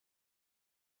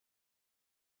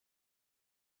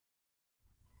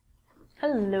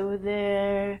Hello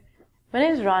there. My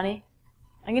name is Ronnie.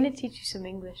 I'm going to teach you some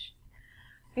English.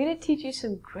 I'm going to teach you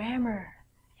some grammar.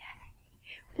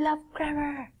 Yay. We love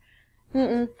grammar.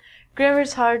 Grammar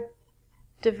is hard,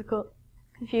 difficult,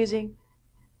 confusing,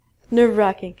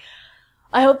 nerve-wracking.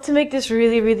 I hope to make this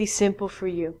really simple for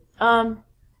you. I'm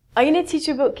going to teach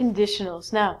you about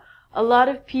conditionals. Now, a lot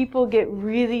of people get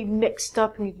really mixed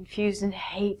up and confused and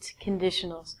hate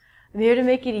conditionals. I'm here to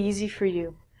make it easy for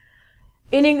you.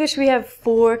 In English, we have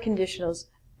 4 conditionals.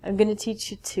 I'm going to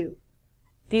teach you 2.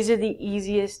 These are the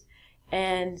easiest,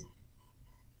 and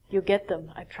you'll get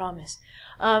them, I promise.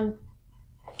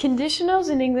 Conditionals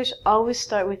in English always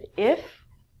start with if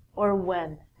or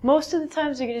when. Most of the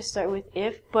times they're going to start with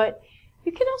if, but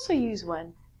you can also use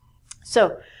when.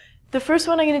 So, the first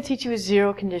one I'm going to teach you is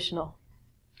zero conditional.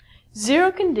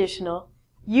 Zero conditional,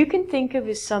 you can think of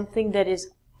as something that is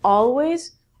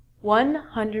always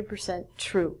 100%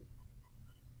 true.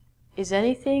 Is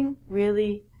anything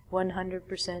really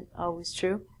 100% always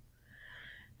true?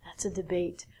 That's a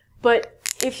debate. But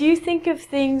if you think of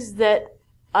things that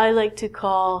I like to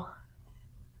call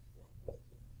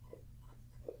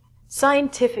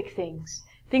scientific things,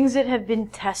 things that have been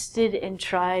tested and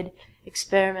tried,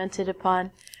 experimented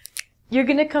upon, you're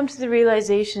going to come to the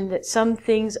realization that some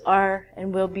things are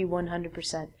and will be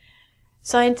 100%.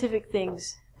 Scientific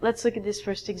things. Let's look at this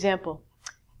first example.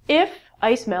 If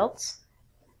ice melts,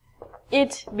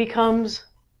 it becomes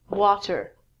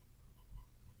water.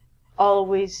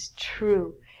 Always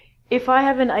true. If I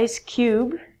have an ice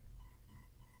cube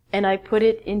and I put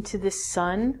it into the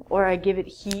sun or I give it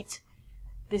heat,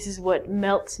 this is what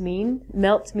melts mean.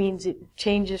 Melt means it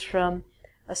changes from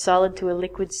a solid to a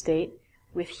liquid state.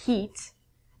 With heat,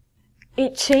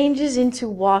 it changes into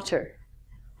water.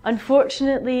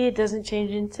 Unfortunately, it doesn't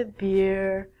change into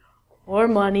beer or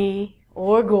money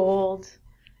or gold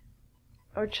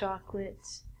or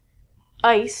chocolates.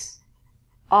 Ice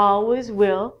always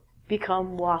will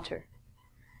become water.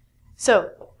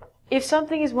 So, if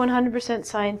something is 100%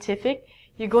 scientific,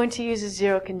 you're going to use a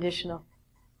zero conditional.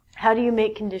 How do you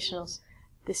make conditionals?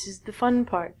 This is the fun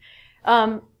part.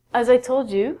 As I told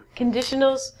you,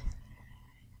 conditionals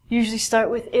usually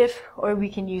start with if, or we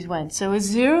can use when. So a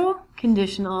zero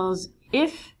conditional is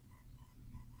if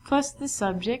plus the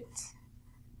subject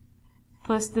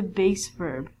plus the base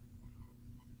verb.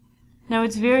 Now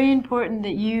it's very important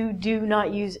that you do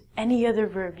not use any other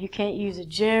verb. You can't use a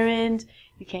gerund,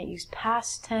 you can't use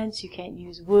past tense, you can't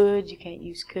use would, you can't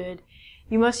use could.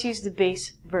 You must use the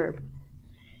base verb.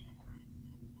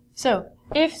 So,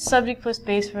 if subject plus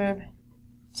base verb,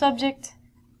 subject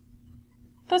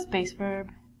plus base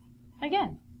verb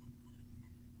again.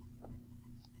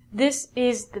 This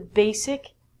is the basic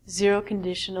zero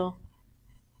conditional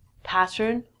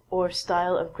pattern or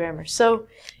style of grammar. So,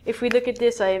 if we look at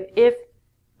this, I have if,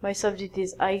 my subject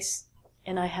is ice,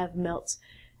 and I have melts.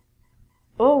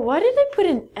 Oh, why did I put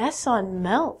an S on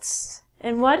melts?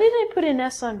 And why did I put an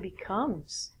S on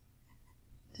becomes?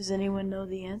 Does anyone know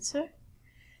the answer?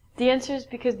 The answer is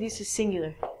because this is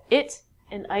singular. It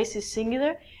and ice is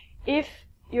singular. If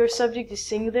your subject is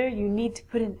singular, you need to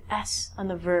put an S on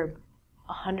the verb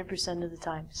 100% of the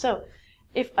time. So,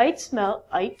 if ice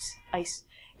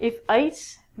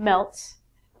melts,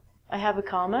 I have a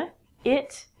comma.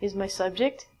 It is my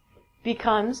subject.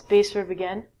 Becomes, base verb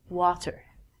again, water.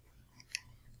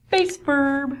 Base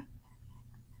verb.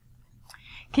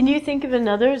 Can you think of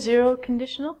another zero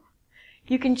conditional?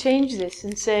 You can change this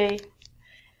and say,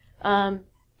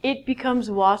 it becomes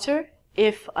water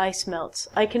if ice melts.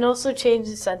 I can also change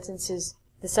the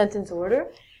sentence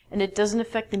order, and it doesn't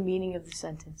affect the meaning of the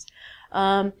sentence.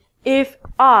 If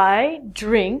I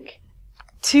drink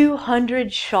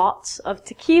 200 shots of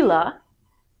tequila,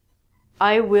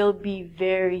 I will be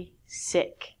very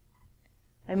sick.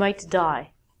 I might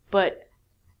die, but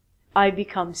I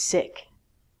become sick.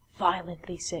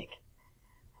 Violently sick.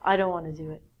 I don't want to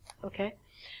do it. Okay?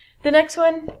 The next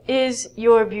one is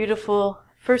your beautiful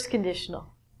first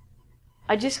conditional.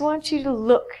 I just want you to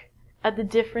look at the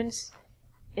difference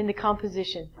in the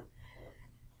composition.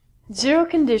 Zero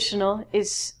conditional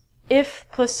is if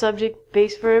plus subject,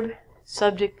 base verb,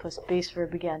 subject plus base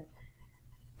verb again.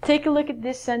 Take a look at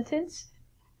this sentence.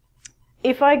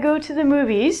 If I go to the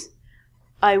movies,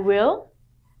 I will,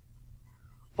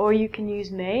 or you can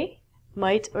use may,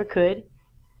 might, or could,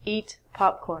 eat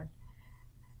popcorn.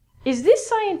 Is this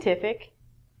scientific?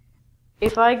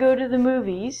 If I go to the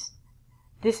movies,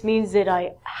 this means that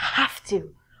I have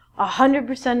to,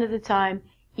 100% of the time,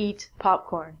 eat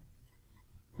popcorn.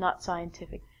 Not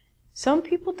scientific. Some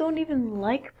people don't even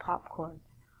like popcorn.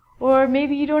 Or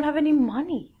maybe you don't have any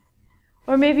money.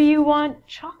 Or maybe you want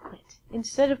chocolate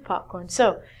instead of popcorn.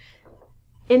 So,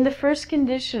 in the first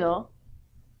conditional,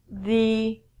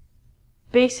 the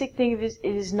basic thing of it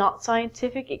is not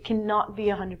scientific. It cannot be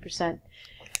 100%.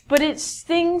 But it's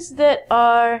things that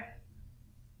are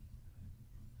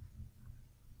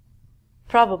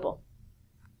probable.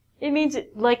 It means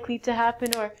it's likely to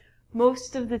happen, or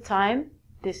most of the time,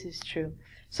 this is true.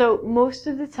 So most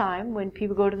of the time, when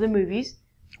people go to the movies,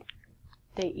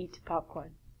 they eat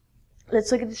popcorn.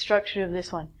 Let's look at the structure of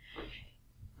this one.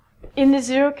 In the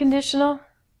zero conditional,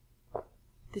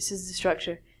 this is the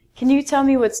structure. Can you tell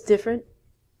me what's different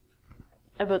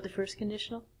about the first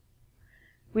conditional?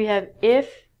 We have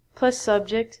if plus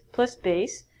subject plus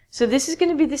base. So this is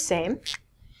going to be the same.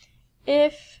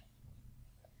 If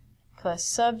plus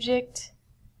subject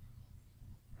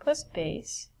plus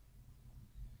base.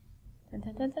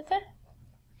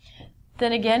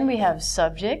 Then again we have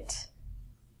subject.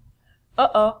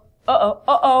 What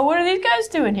are these guys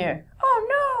doing here? Oh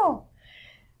no!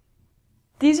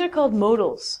 These are called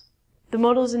modals. The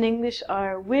modals in English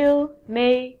are will,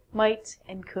 may, might,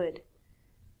 and could.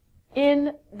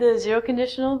 In the zero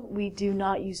conditional, we do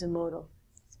not use a modal.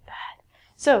 It's bad.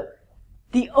 So,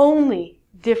 the only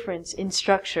difference in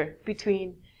structure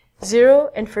between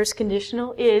zero and first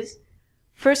conditional is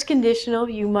first conditional,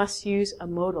 you must use a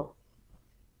modal.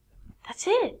 That's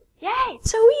it. Yay,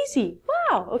 it's so easy.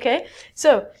 Wow, okay.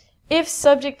 So, if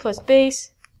subject plus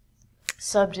base,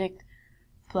 subject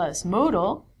plus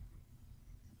modal,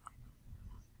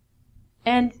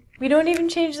 and we don't even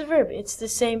change the verb. It's the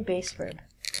same base verb.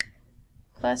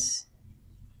 Plus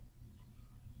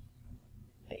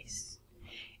base.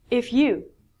 If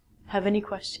you have any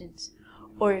questions,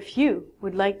 or if you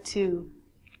would like to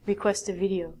request a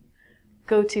video,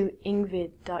 go to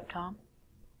EngVid.com.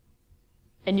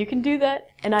 And you can do that,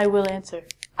 and I will answer.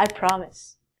 I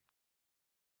promise.